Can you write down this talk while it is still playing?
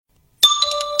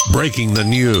Breaking the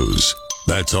news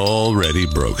that's already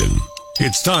broken.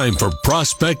 It's time for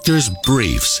Prospector's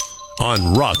Briefs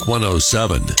on Rock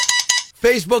 107.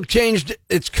 Facebook changed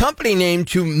its company name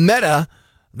to Meta.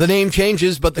 The name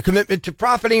changes, but the commitment to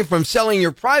profiting from selling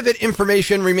your private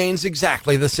information remains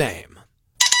exactly the same.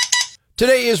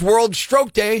 Today is World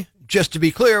Stroke Day. Just to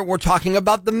be clear, we're talking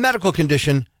about the medical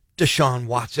condition Deshaun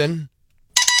Watson.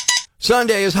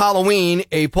 Sunday is Halloween.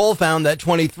 A poll found that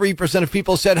 23% of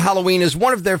people said Halloween is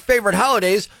one of their favorite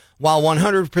holidays, while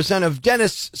 100% of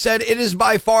dentists said it is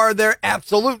by far their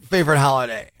absolute favorite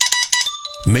holiday.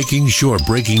 Making sure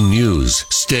breaking news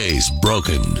stays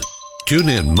broken. Tune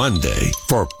in Monday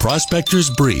for Prospector's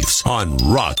Briefs on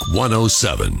Rock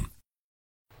 107.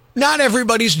 Not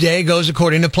everybody's day goes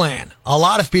according to plan. A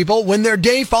lot of people, when their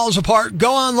day falls apart,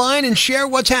 go online and share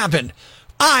what's happened.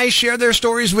 I share their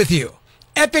stories with you.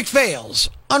 Epic Fails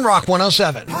on Rock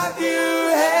 107. Have you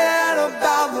heard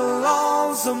about the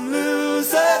lonesome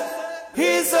loser?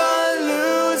 He's a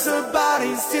loser, but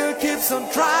he still keeps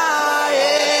on trying.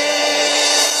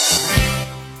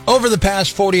 Over the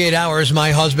past 48 hours,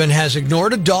 my husband has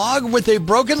ignored a dog with a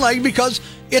broken leg because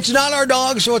it's not our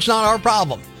dog, so it's not our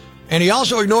problem. And he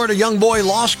also ignored a young boy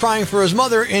lost crying for his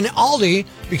mother in Aldi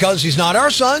because he's not our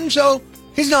son, so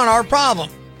he's not our problem.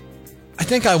 I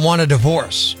think I want a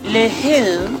divorce. Le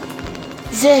who?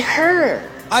 The her.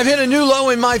 I've hit a new low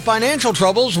in my financial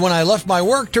troubles when I left my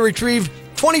work to retrieve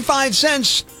 25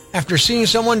 cents after seeing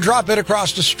someone drop it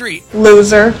across the street.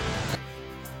 Loser.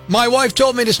 My wife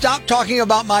told me to stop talking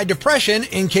about my depression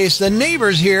in case the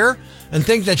neighbors hear and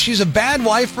think that she's a bad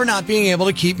wife for not being able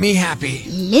to keep me happy.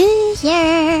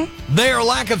 Loser. Their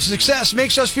lack of success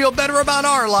makes us feel better about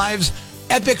our lives.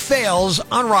 Epic Fails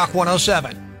on Rock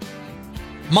 107.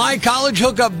 My college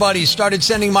hookup buddies started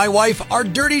sending my wife our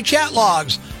dirty chat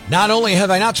logs. Not only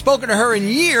have I not spoken to her in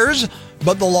years,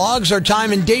 but the logs are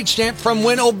time and date stamped from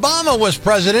when Obama was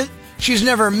president. She's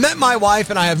never met my wife,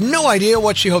 and I have no idea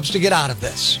what she hopes to get out of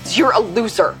this. You're a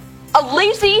loser. A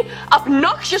lazy,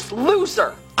 obnoxious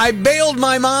loser. I bailed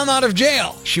my mom out of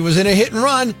jail. She was in a hit and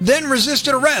run, then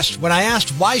resisted arrest. When I asked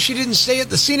why she didn't stay at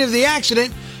the scene of the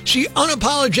accident, she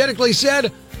unapologetically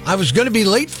said, I was going to be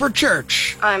late for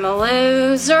church. I'm a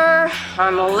loser.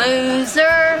 I'm a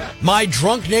loser. My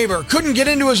drunk neighbor couldn't get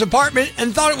into his apartment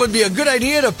and thought it would be a good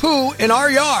idea to poo in our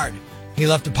yard. He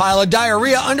left a pile of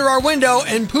diarrhea under our window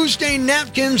and poo-stained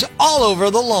napkins all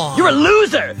over the lawn. You're a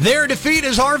loser! Their defeat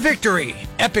is our victory.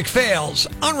 Epic Fails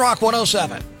on Rock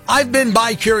 107. I've been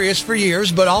bi-curious for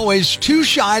years, but always too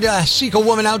shy to seek a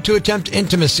woman out to attempt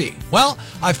intimacy. Well,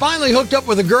 I finally hooked up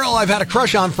with a girl I've had a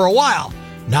crush on for a while.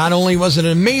 Not only was it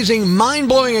an amazing,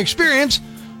 mind-blowing experience,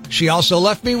 she also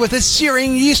left me with a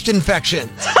searing yeast infection.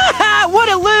 What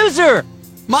a loser!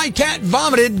 My cat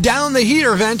vomited down the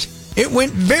heater vent. It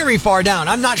went very far down.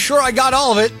 I'm not sure I got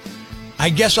all of it. I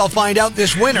guess I'll find out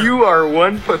this winter. You are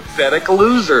one pathetic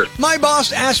loser. My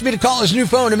boss asked me to call his new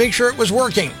phone to make sure it was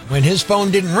working. When his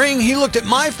phone didn't ring, he looked at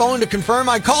my phone to confirm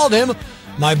I called him.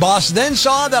 My boss then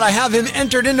saw that I have him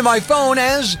entered into my phone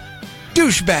as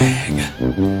douchebag.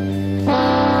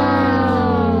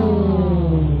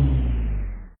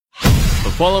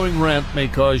 The following rant may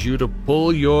cause you to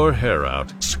pull your hair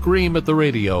out, scream at the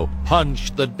radio,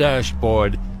 punch the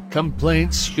dashboard.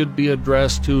 Complaints should be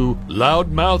addressed to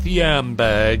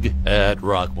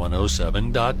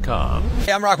loudmouthYamBag@rock107.com.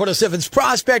 Hey, I'm Rock 107's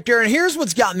Prospector, and here's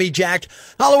what's got me jacked.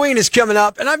 Halloween is coming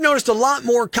up, and I've noticed a lot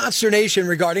more consternation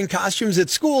regarding costumes at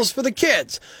schools for the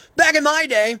kids. Back in my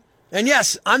day, and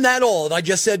yes, I'm that old. I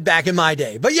just said back in my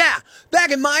day. But yeah, back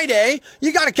in my day,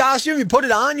 you got a costume, you put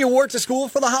it on, you wore it to school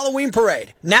for the Halloween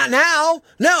parade. Not now.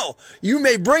 No. You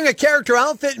may bring a character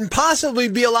outfit and possibly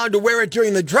be allowed to wear it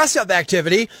during the dress-up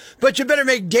activity, but you better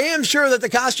make damn sure that the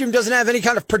costume doesn't have any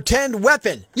kind of pretend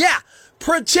weapon. Yeah,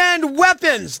 pretend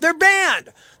weapons. They're banned.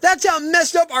 That's how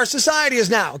messed up our society is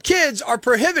now. Kids are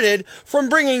prohibited from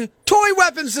bringing toy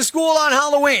weapons to school on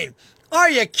Halloween. Are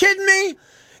you kidding me?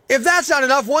 If that's not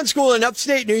enough, one school in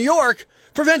upstate New York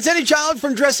prevents any child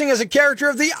from dressing as a character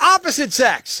of the opposite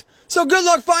sex. So good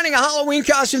luck finding a Halloween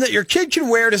costume that your kid can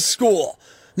wear to school.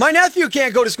 My nephew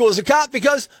can't go to school as a cop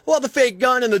because, well, the fake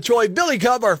gun and the toy billy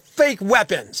cub are fake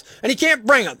weapons, and he can't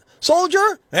bring them.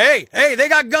 Soldier? Hey, they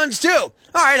got guns too.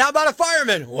 All right, how about a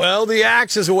fireman? Well, the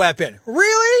axe is a weapon.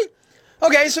 Really?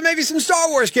 Okay, so maybe some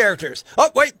Star Wars characters. Oh,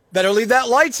 wait, better leave that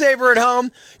lightsaber at home.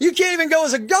 You can't even go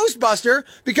as a Ghostbuster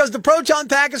because the proton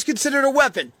pack is considered a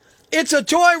weapon. It's a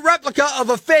toy replica of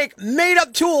a fake,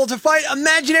 made-up tool to fight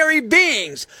imaginary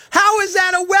beings. How is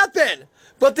that a weapon?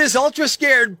 But this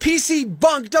ultra-scared PC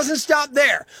bunk doesn't stop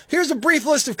there. Here's a brief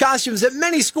list of costumes that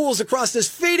many schools across this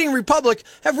fading republic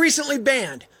have recently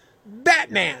banned.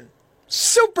 Batman,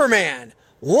 Superman,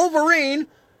 Wolverine,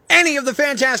 any of the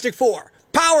Fantastic Four,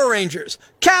 Power Rangers,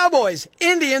 Cowboys,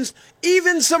 Indians,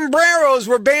 even sombreros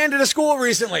were banned at a school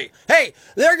recently. Hey,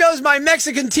 there goes my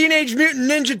Mexican Teenage Mutant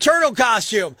Ninja Turtle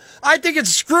costume. I think it's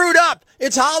screwed up.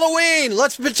 It's Halloween.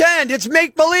 Let's pretend. It's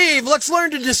make-believe. Let's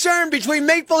learn to discern between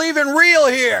make-believe and real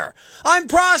here. I'm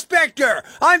Prospector.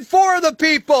 I'm for the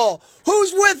people.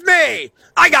 Who's with me?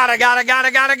 I gotta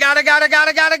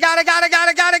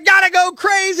go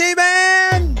crazy,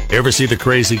 man. Ever see the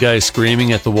crazy guy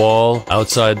screaming at the wall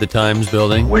outside the Times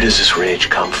building? Where does this rage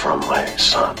come from, my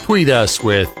son? Tweet us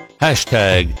with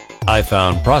hashtag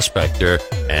 #IFoundProspector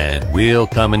and we'll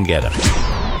come and get him.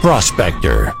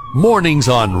 Prospector, mornings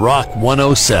on Rock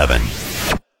 107.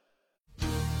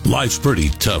 Life's pretty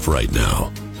tough right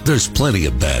now. There's plenty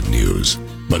of bad news,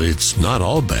 but it's not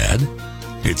all bad.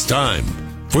 It's time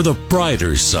for the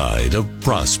brighter side of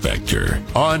Prospector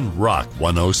on Rock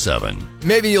 107.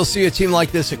 Maybe you'll see a team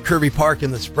like this at Kirby Park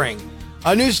in the spring.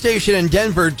 A news station in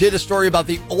Denver did a story about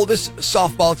the oldest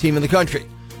softball team in the country,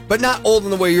 but not old in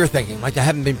the way you're thinking, like they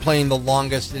haven't been playing the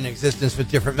longest in existence with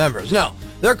different members. No,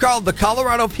 they're called the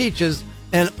Colorado Peaches,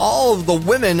 and all of the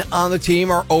women on the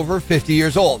team are over 50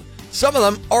 years old. Some of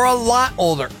them are a lot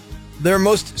older. Their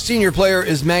most senior player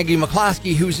is Maggie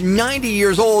McCloskey, who's 90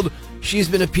 years old. She's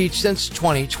been a Peach since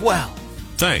 2012.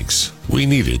 Thanks. We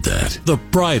needed that. The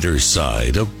brighter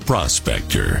side of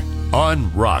Prospector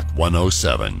On Rock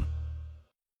 107.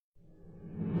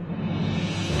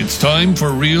 It's time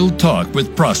for Real Talk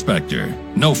with Prospector.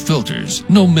 No filters,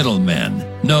 no middlemen,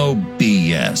 no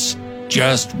BS.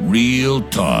 Just real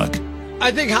talk.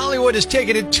 I think Hollywood has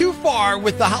taken it too far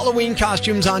with the Halloween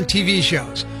costumes on TV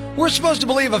shows. We're supposed to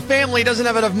believe a family doesn't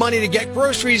have enough money to get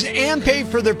groceries and pay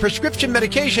for their prescription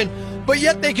medication, but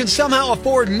yet they can somehow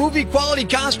afford movie-quality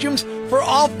costumes for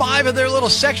all 5 of their little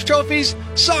sex trophies?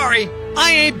 Sorry,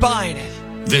 I ain't buying it.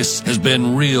 This has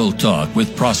been Real Talk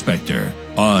with Prospector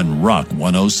on Rock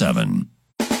 107.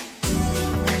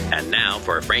 And now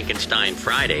for Frankenstein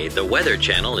Friday, the Weather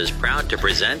Channel is proud to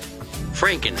present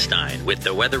Frankenstein with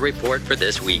the weather report for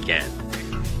this weekend.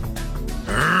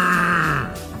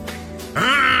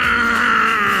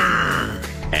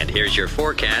 And here's your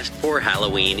forecast for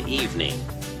Halloween evening.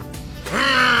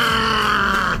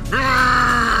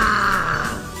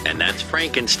 And that's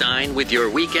Frankenstein with your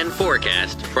weekend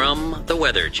forecast from the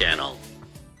Weather Channel.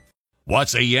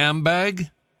 What's a yam bag?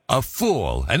 A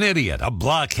fool, an idiot, a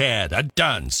blockhead, a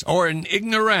dunce, or an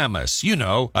ignoramus. You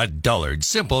know, a dullard,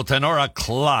 simpleton, or a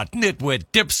clot, nitwit,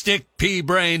 dipstick,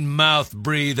 pea-brain, mouth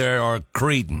breather, or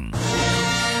cretin.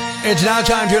 It's now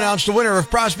time to announce the winner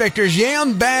of Prospector's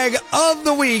Yam Bag of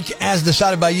the Week, as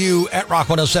decided by you at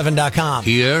rock107.com.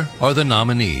 Here are the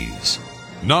nominees.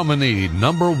 Nominee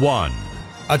number 1.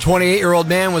 A 28-year-old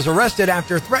man was arrested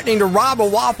after threatening to rob a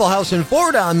Waffle House in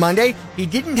Florida on Monday. He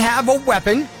didn't have a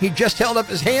weapon. He just held up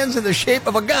his hands in the shape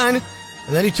of a gun,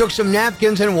 and then he took some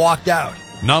napkins and walked out.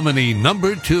 Nominee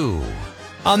number 2.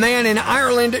 A man in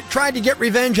Ireland tried to get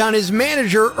revenge on his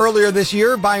manager earlier this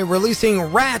year by releasing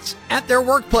rats at their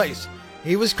workplace.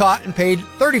 He was caught and paid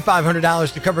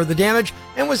 $3,500 to cover the damage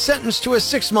and was sentenced to a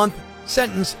 6-month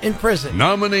sentence in prison.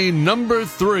 Nominee number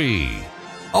 3.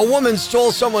 A woman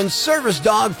stole someone's service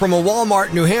dog from a Walmart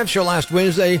in New Hampshire last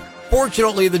Wednesday.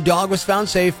 Fortunately, the dog was found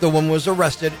safe. The woman was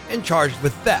arrested and charged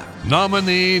with theft.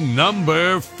 Nominee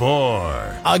number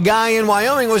 4. A guy in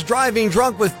Wyoming was driving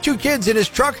drunk with 2 kids in his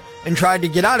truck and tried to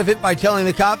get out of it by telling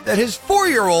the cop that his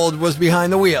 4-year-old was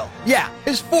behind the wheel. Yeah,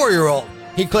 his 4-year-old.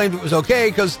 He claimed it was okay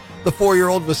because the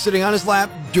 4-year-old was sitting on his lap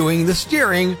doing the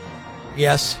steering.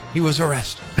 Yes, he was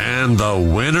arrested. And the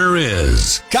winner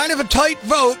is... Kind of a tight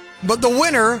vote, but the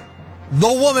winner,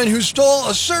 the woman who stole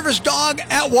a service dog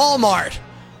at Walmart.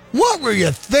 What were you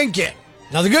thinking?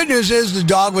 Now, the good news is the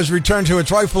dog was returned to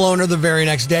its rightful owner the very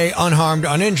next day, unharmed,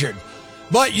 uninjured.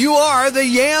 But you are the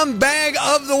Yam Bag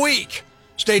of the Week.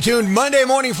 Stay tuned Monday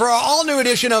morning for our all-new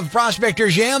edition of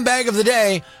Prospector's Yam Bag of the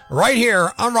Day, right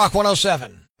here on Rock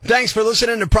 107. Thanks for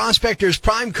listening to Prospector's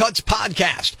Prime Cuts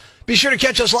podcast. Be sure to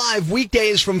catch us live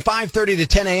weekdays from 5:30 to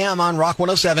 10 a.m. on Rock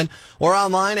 107 or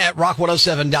online at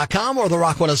rock107.com or the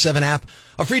Rock 107 app,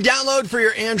 a free download for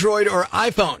your Android or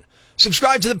iPhone.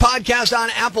 Subscribe to the podcast on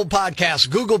Apple Podcasts,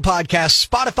 Google Podcasts,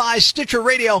 Spotify, Stitcher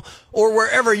Radio, or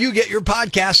wherever you get your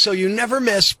podcasts so you never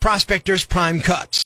miss Prospector's Prime Cuts.